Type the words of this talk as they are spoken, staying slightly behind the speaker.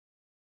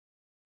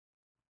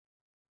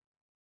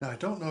Now, I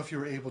don't know if you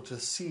were able to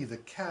see the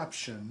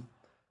caption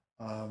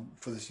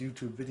for this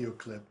YouTube video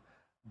clip,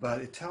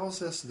 but it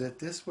tells us that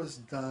this was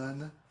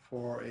done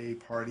for a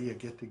party, a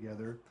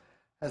get-together,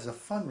 as a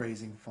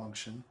fundraising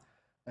function,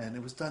 and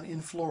it was done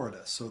in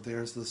Florida. So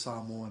there's the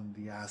Samoan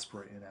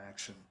diaspora in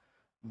action.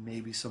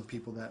 Maybe some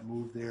people that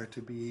moved there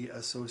to be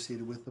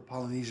associated with the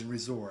Polynesian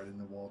resort in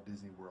the Walt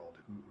Disney World.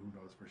 Who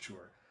knows for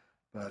sure?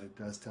 But it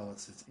does tell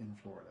us it's in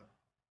Florida.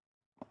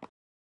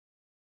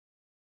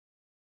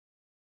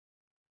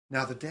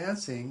 Now the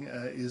dancing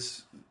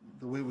is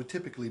the way it would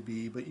typically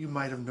be, but you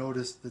might have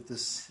noticed that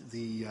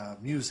the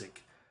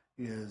music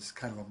is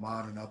kind of a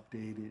modern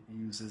update. It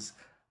uses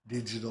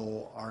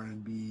digital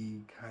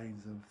R&B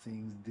kinds of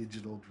things,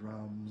 digital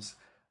drums,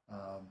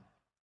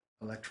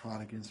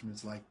 electronic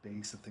instruments like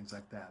bass and things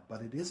like that.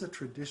 But it is a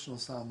traditional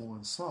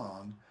Samoan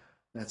song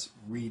that's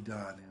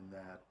redone in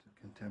that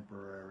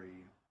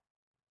contemporary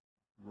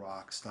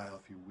rock style,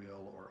 if you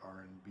will, or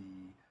R&B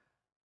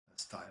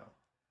style.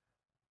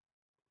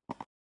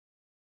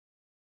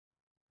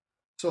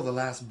 So the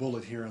last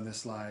bullet here on this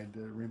slide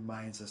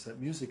reminds us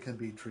that music can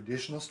be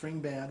traditional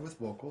string band with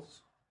vocals,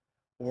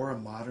 or a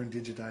modern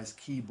digitized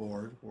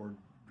keyboard or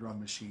drum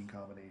machine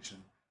combination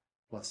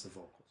plus the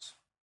vocals.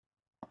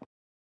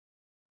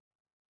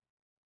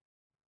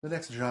 The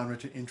next genre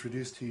to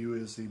introduce to you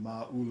is the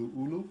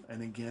ma'ulu'ulu,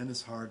 and again,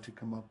 it's hard to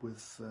come up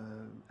with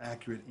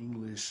accurate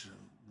English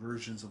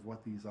versions of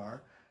what these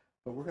are,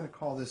 but we're going to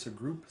call this a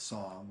group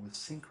song with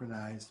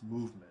synchronized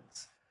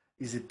movements.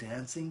 Is it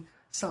dancing?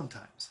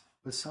 Sometimes,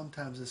 but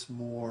sometimes it's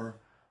more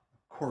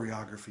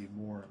choreography,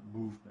 more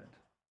movement.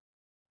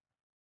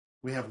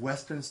 We have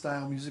Western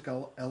style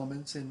musical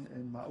elements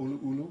in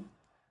ma'ulu'ulu,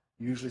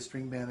 usually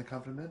string band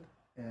accompaniment,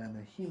 and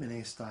a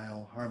himine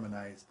style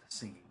harmonized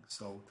singing.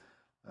 So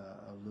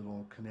a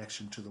little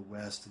connection to the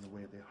West and the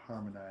way they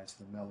harmonize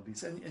the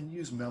melodies and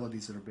use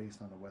melodies that are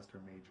based on the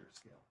Western major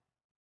scale.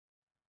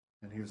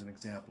 And here's an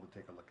example to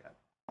take a look at.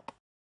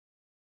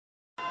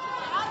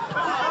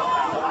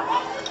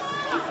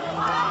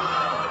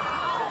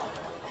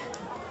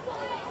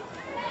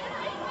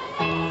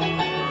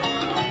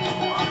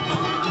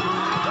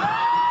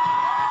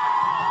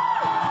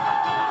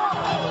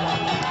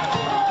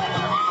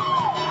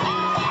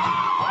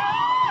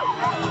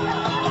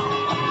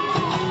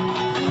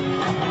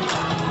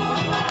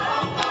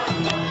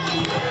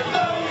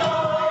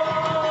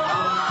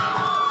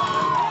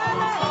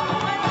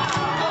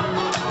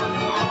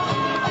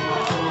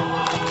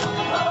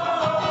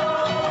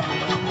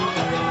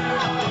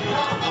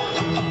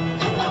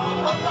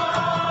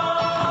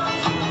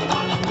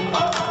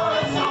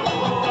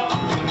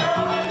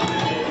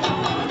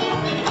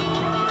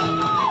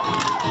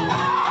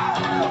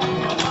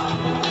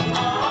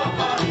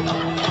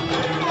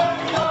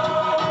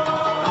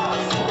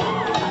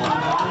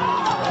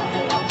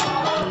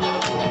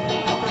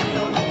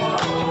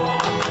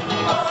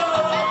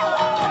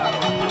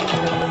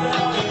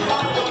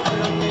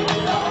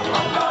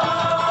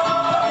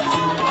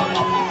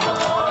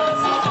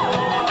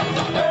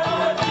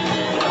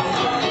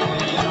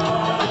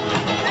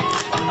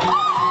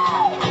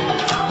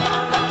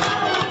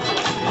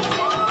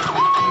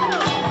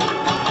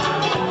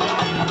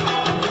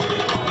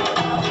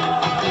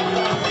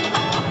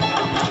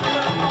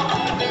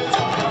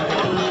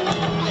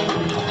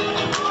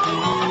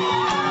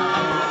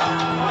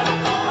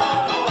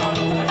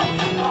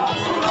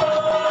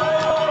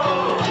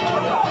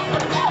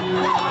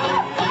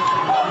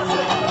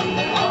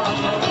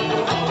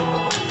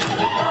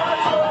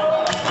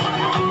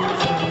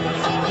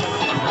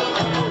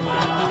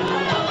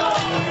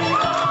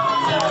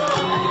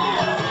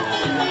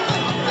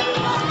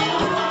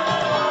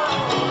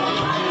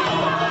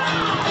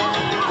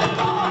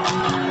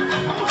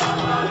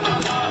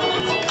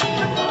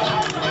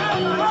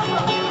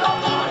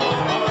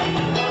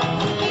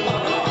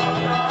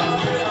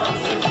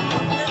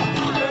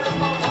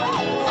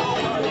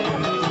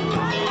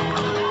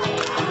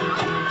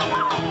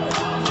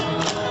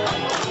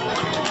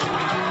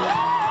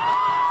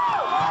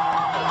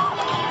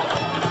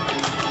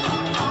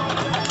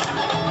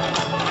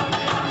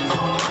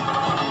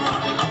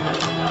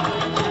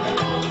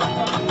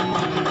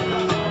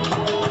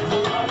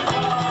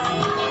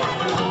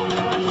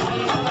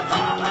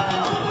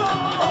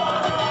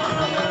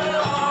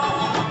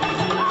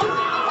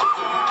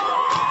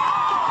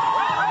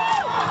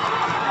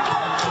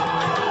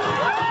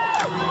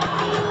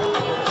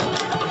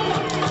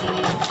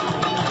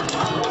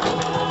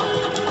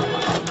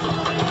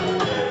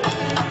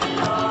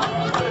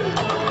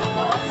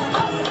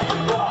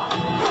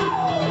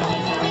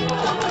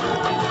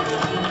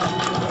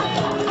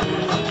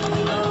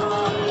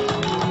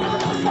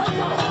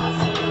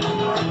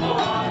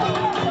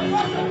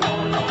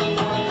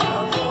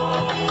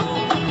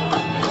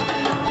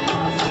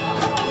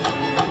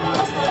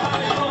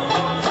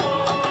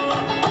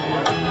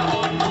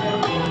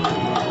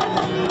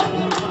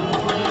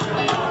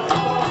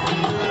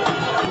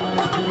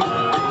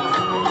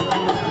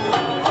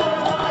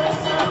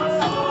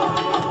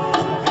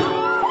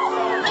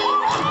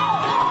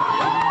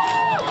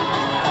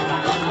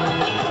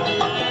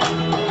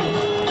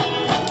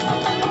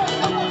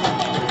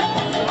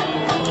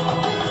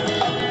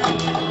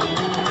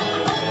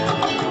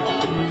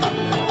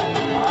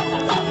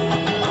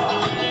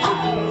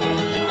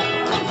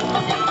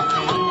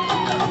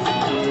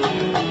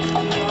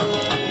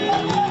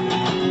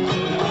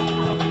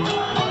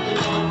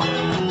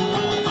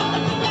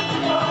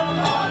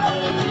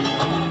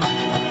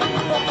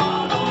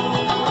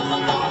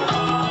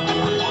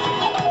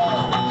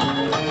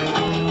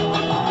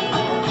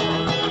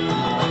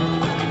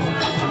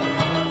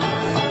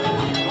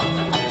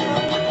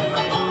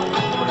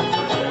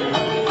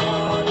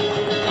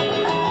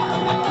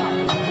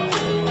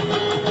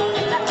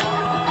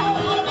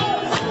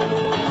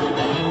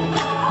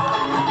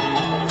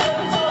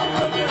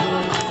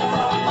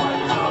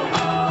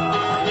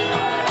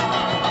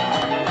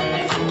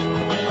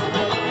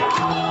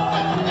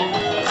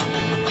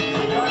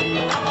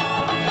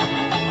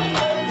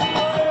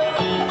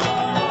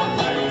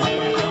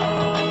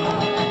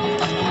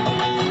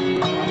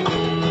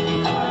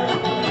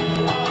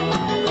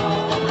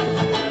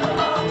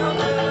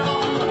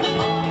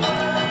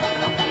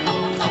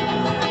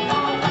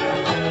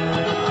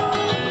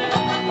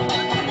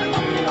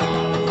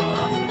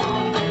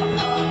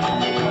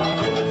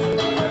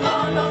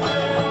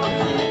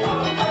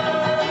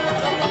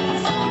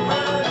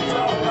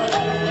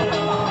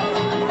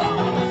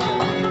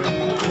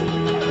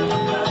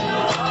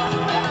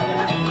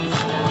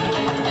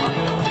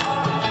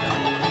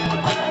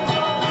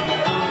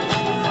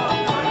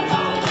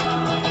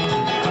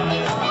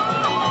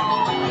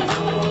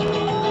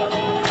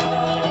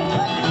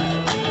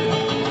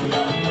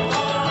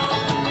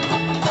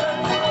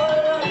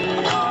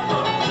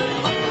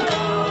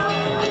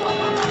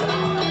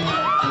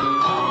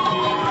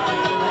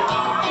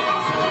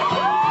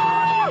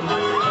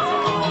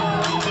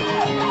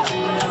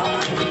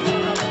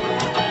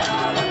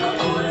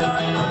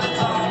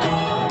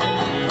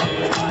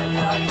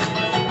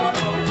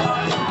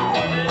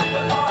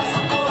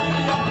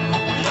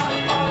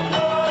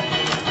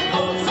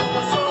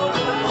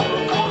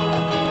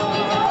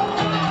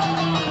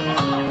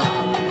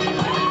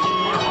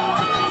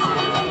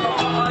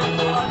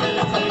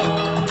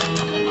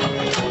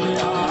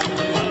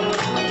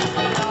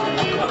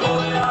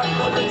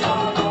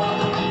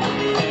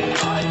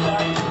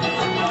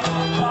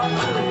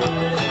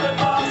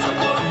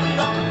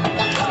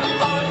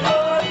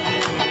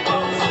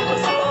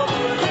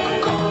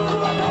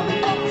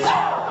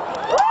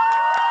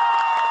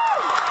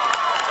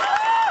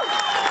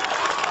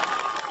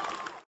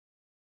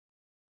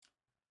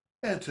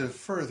 And to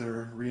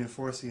further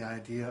reinforce the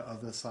idea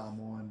of the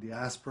Samoan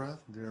diaspora,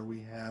 there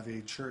we have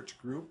a church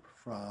group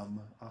from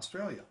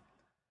Australia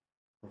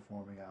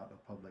performing out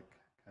a public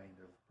kind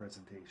of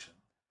presentation.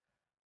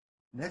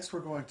 Next, we're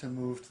going to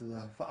move to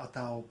the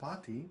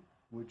Whaataupati,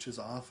 which is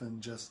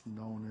often just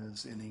known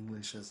as in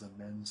English as the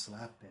men's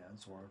slap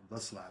dance or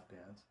the slap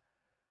dance,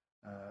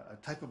 a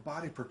type of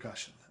body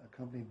percussion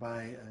accompanied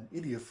by an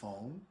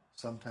idiophone,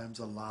 sometimes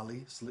a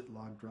lali, slit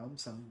log drum,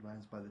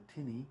 sometimes by the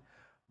tinny,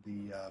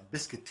 the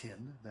biscuit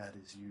tin that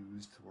is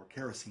used, or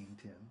kerosene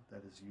tin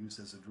that is used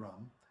as a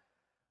drum.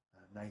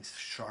 A nice,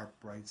 sharp,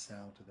 bright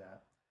sound to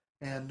that.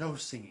 And no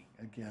singing.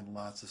 Again,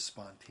 lots of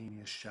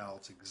spontaneous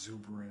shouts,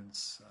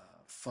 exuberance,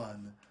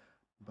 fun,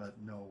 but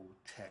no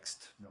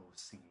text, no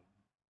singing.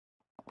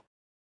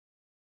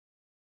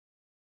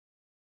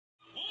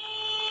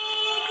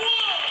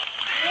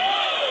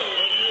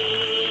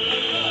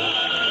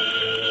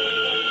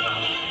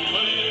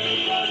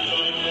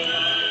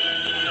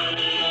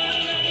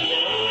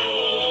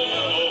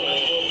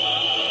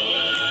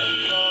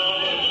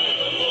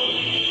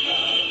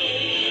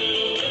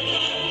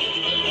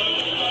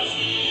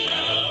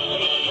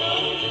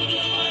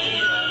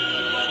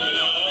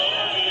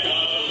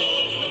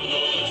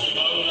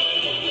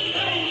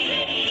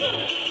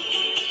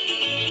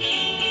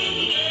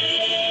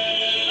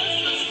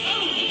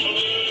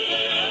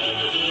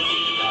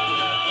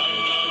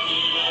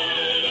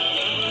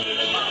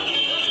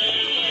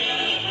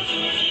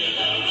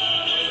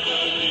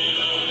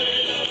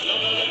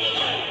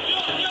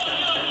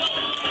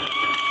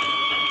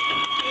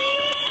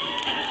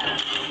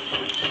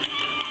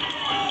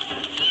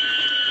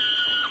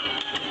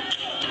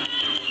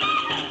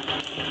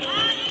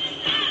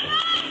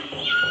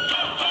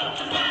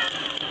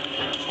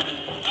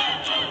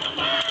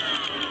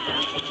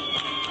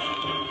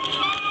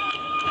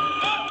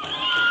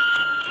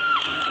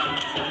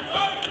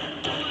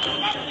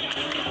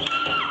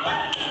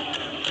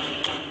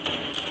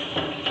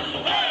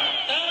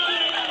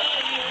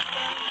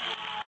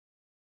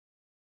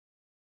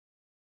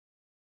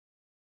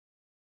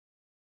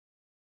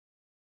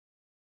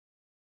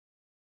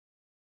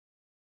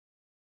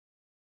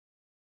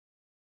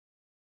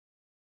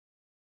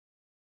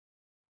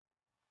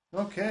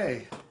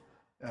 Okay,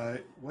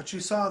 what you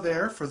saw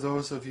there, for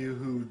those of you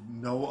who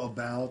know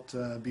about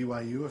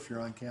BYU, if you're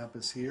on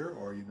campus here,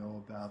 or you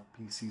know about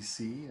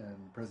PCC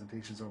and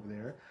presentations over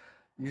there,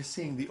 you're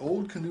seeing the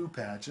old canoe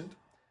pageant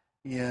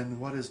in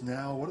what is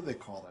now, what do they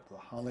call it? The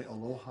Hale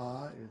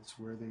Aloha. It's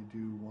where they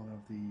do one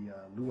of the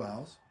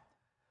luau's.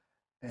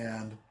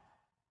 And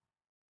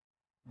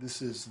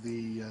this is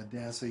the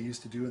dance they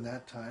used to do in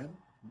that time.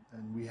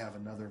 And we have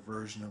another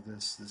version of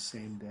this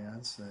same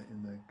dance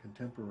in the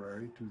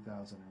contemporary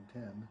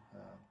 2010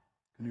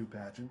 canoe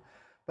pageant.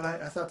 But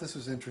I thought this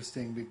was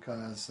interesting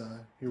because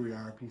here we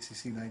are,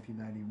 PCC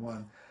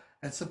 1991,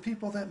 and some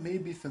people that may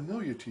be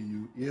familiar to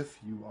you if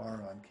you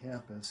are on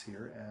campus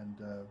here and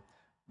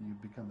you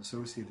become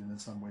associated in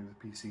some way with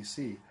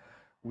PCC.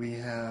 We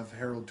have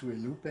Harold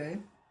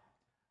Tuilupe.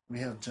 We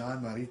have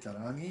John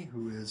Maritarangi,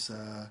 who is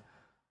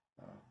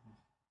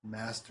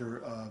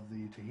master of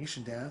the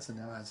Tahitian dance and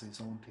now has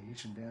his own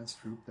Tahitian dance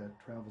troupe that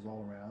travels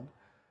all around.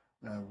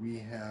 We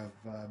have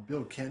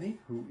Bill Kenny,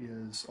 who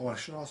is, I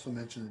should also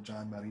mention that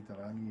John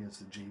Maritarangi is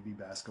the JV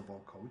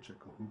basketball coach at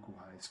Kahuku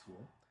High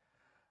School.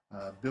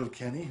 Bill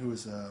Kenny, who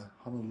is a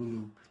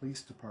Honolulu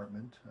Police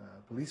Department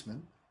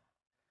policeman.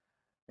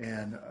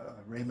 And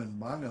Raymond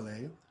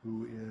Mangale,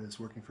 who is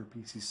working for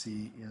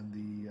PCC in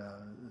the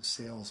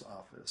sales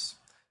office.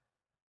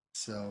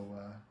 So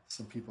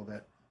some people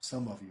that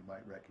some of you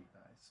might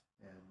recognize,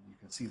 and you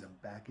can see them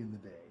back in the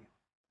day.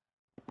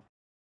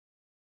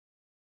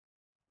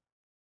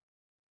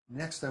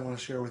 Next, I want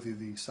to share with you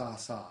the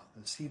sa-sa,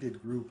 the seated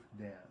group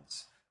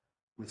dance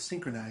with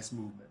synchronized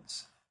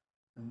movements.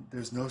 And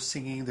there's no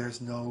singing,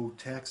 there's no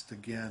text.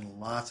 Again,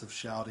 lots of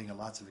shouting and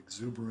lots of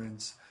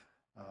exuberance,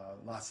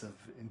 lots of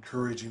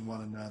encouraging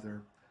one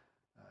another,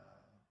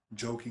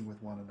 joking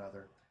with one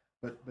another,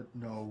 but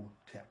no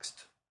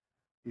text.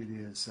 It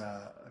is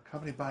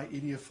accompanied by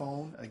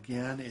idiophone.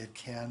 Again, it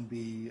can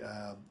be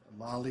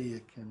lolly,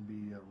 it can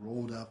be a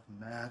rolled up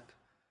mat,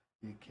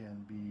 it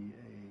can be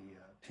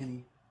a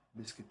tinny,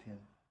 biscuit tin.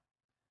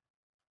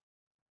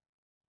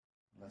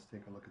 Let's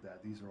take a look at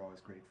that. These are always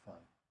great fun.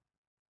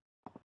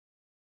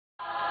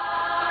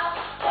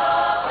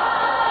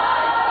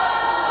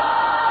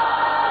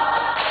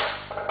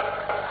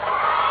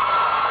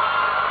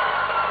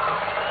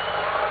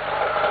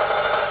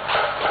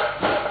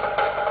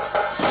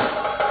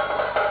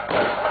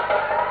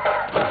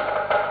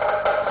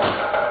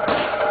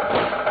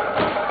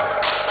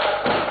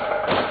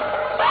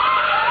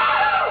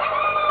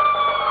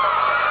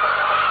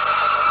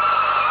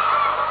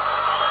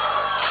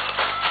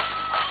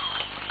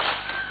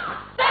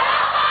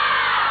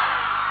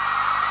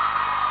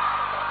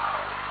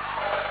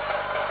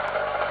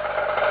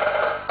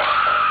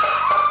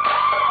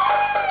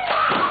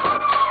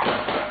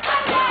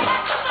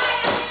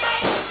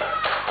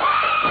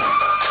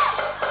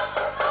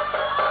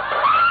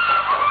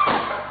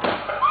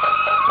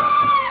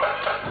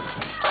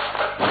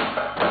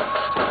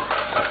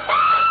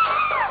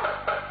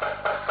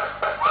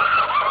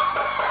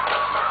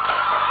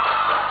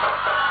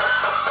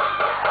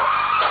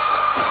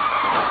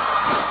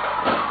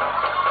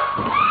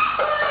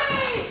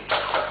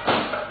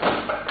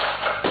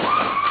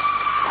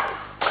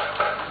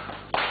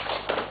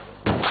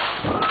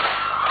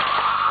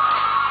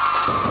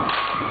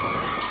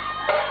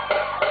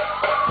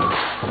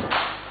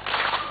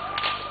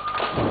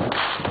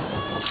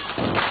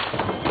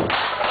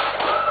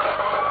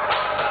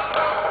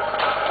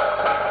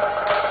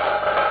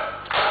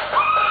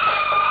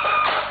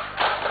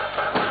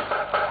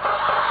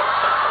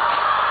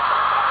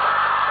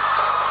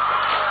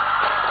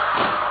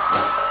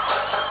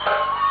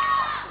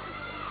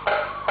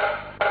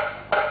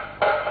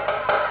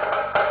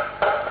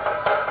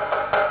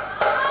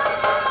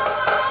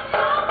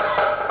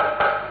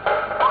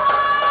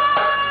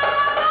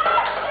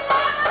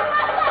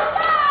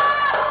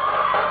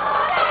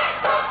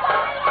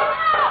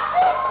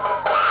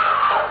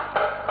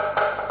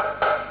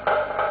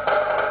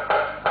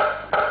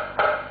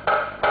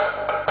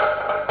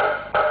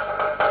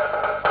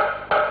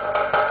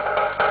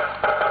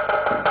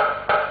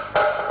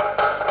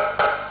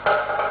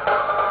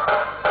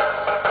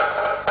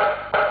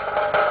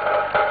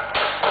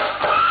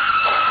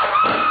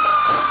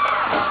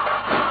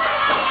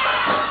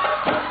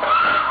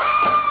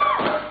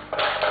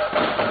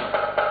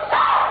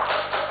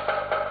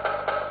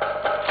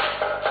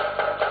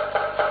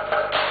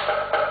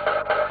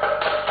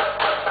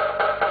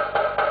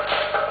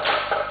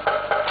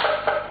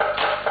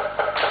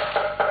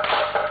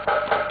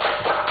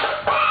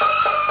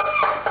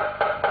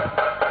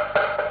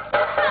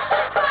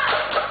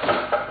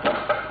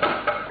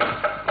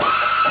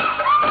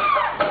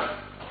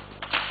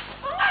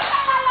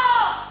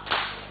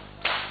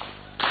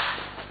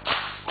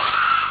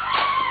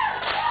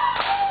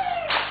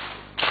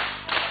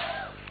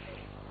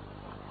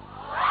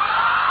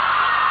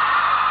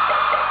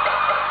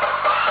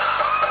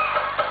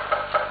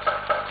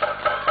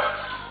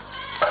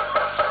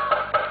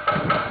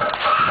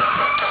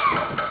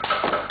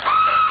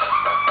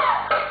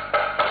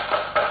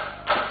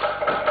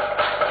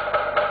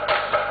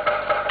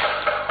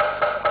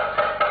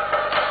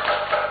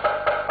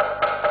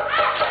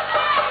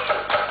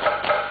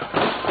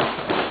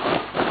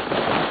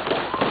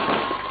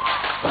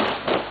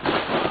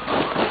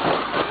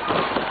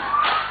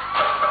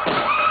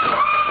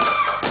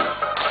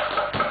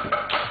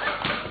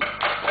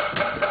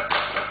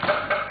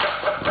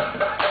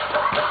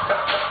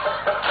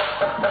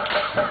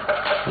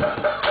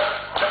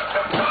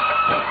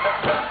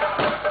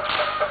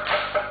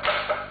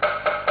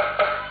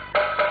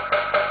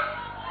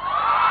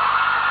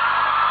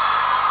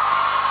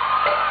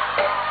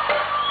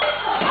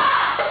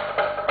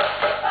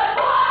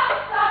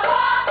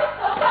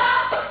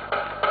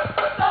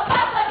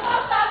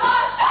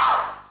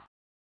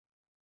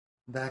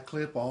 That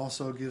clip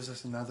also gives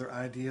us another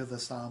idea of the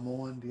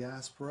Samoan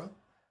diaspora.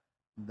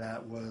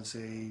 That was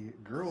a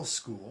girls'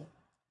 school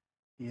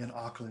in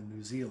Auckland,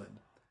 New Zealand.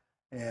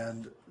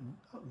 And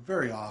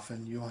very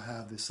often you'll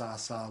have the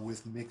Sasa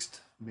with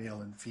mixed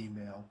male and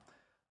female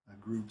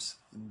groups.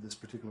 In this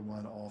particular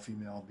one, all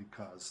female,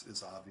 because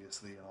it's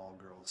obviously an all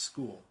girls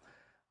school.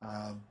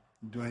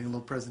 Doing a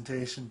little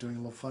presentation, doing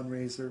a little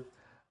fundraiser,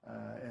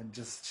 and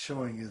just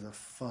showing you the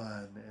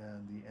fun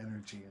and the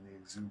energy and the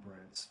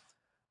exuberance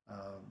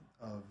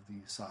of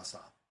the Sasa.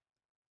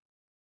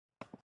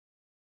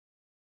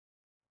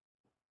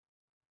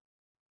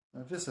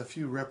 Now, just a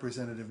few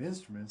representative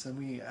instruments, and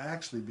we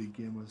actually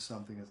begin with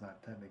something that's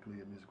not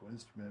technically a musical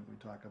instrument. We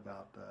talk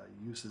about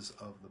uses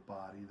of the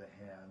body,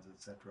 the hands,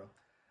 etc.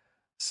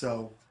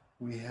 So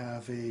we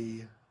have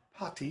a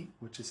pati,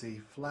 which is a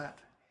flat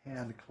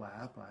hand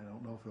clap. I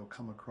don't know if it'll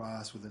come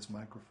across with this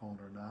microphone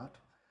or not.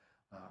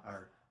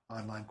 Our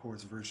online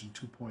course version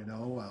 2.0,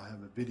 I'll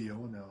have a video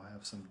and I'll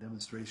have some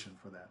demonstration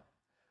for that.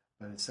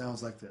 But it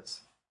sounds like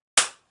this.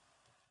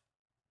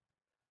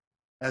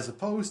 As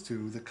opposed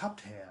to the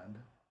cupped hand,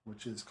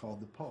 which is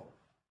called the po.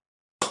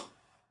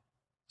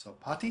 So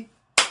pati,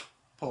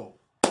 po.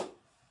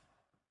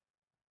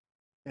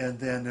 And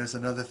then there's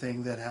another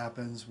thing that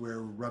happens where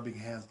we're rubbing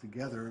hands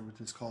together,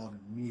 which is called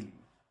mili.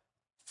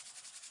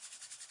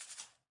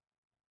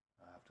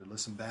 I have to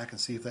listen back and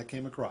see if that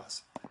came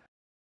across.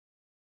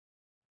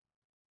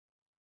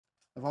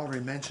 I've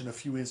already mentioned a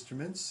few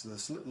instruments. The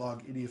slit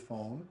log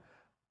idiophone.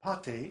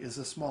 Pate is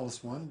the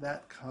smallest one.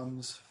 That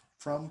comes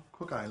from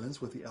Cook Islands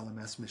with the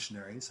LMS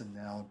missionaries and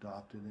now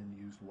adopted and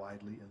used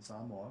widely in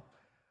Samoa.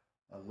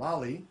 A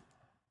lali,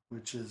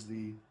 which is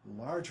the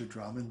larger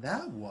drum, and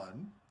that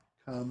one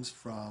comes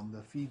from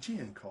the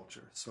Fijian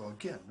culture. So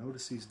again,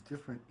 notice these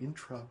different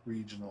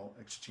intra-regional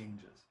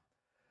exchanges.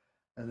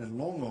 And then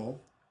longo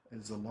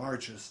is the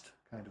largest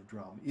kind of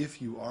drum.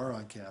 If you are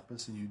on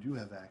campus and you do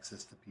have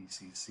access to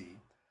PCC,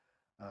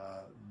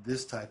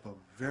 this type of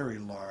very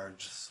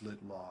large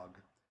slit log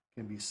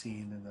can be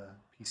seen in the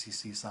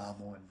PCC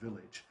Samoan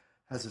village.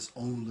 Has its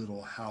own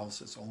little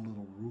house, its own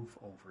little roof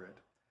over it.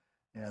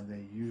 And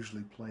they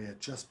usually play it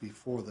just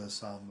before the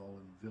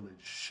Samoan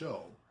village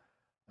show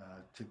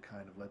to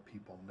kind of let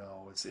people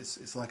know.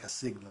 It's like a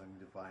signaling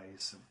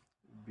device.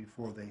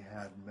 Before they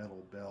had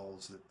metal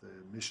bells that the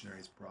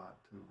missionaries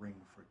brought to ring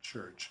for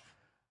church,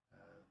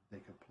 they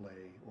could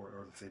play,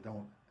 or if they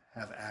don't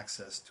have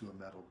access to a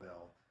metal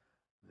bell,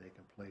 they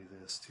can play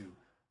this to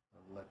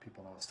let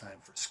people know it's time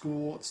for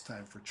school, it's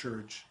time for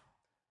church,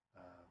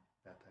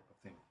 that type of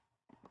thing.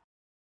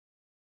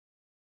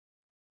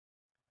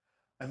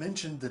 I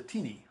mentioned the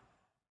tini,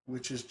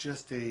 which is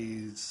just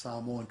a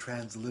Samoan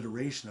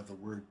transliteration of the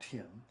word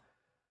tin.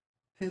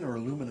 Tin or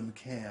aluminum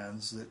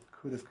cans that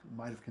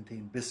might have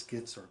contained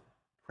biscuits or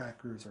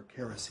crackers or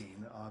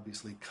kerosene,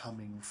 obviously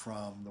coming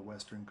from the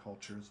Western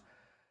cultures,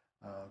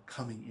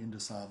 coming into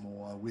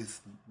Samoa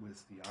with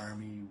the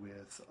army,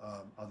 with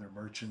other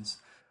merchants.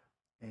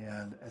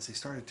 And as they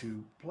started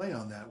to play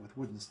on that with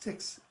wooden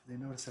sticks, they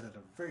noticed that it had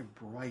a very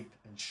bright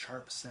and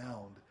sharp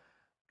sound,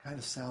 kind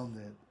of sound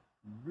that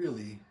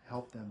really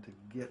helped them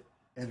to get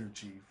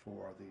energy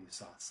for the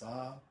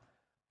sasa,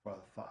 for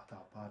the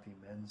whātaupati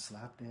men's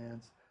slap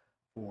dance,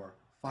 for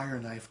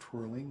fire knife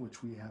twirling,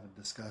 which we haven't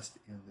discussed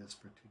in this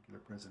particular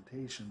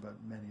presentation,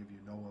 but many of you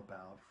know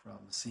about from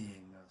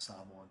seeing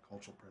Samoan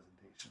cultural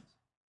presentations.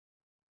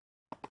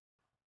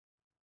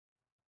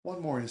 One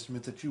more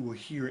instrument that you will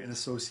hear in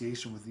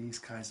association with these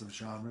kinds of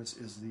genres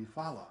is the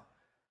fala,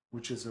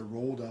 which is a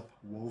rolled up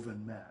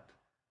woven mat,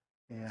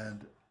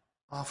 and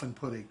often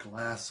put a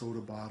glass soda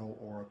bottle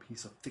or a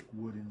piece of thick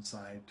wood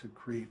inside to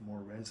create more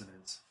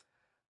resonance,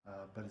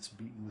 but it's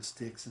beaten with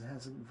sticks and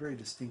has a very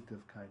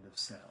distinctive kind of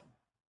sound.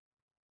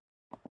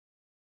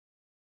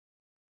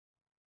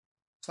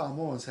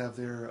 Samoans have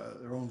their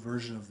own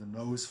version of the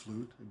nose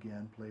flute,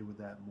 again, play with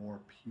that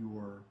more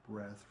pure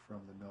breath from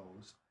the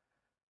nose.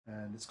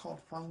 And it's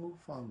called fangu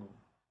fangu.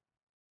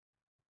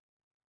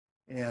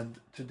 And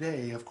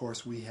today, of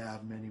course, we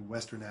have many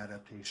Western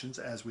adaptations,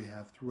 as we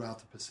have throughout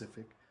the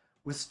Pacific,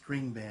 with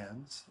string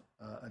bands,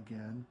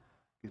 again,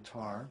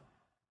 guitar,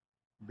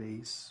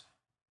 bass,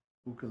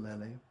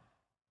 ukulele.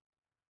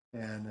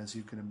 And as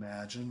you can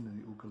imagine,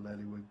 the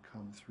ukulele would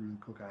come through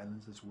Cook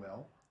Islands as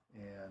well.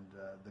 And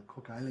the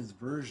Cook Islands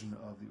version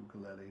of the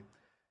ukulele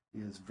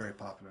is very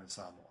popular in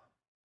Samoa,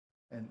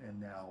 and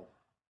now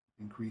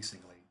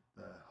increasingly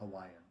the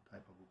Hawaiian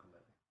type of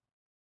ukulele.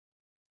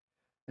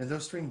 And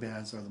those string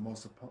bands are the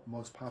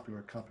most popular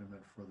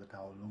accompaniment for the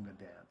Taulunga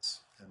dance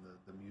and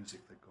the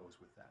music that goes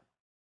with that.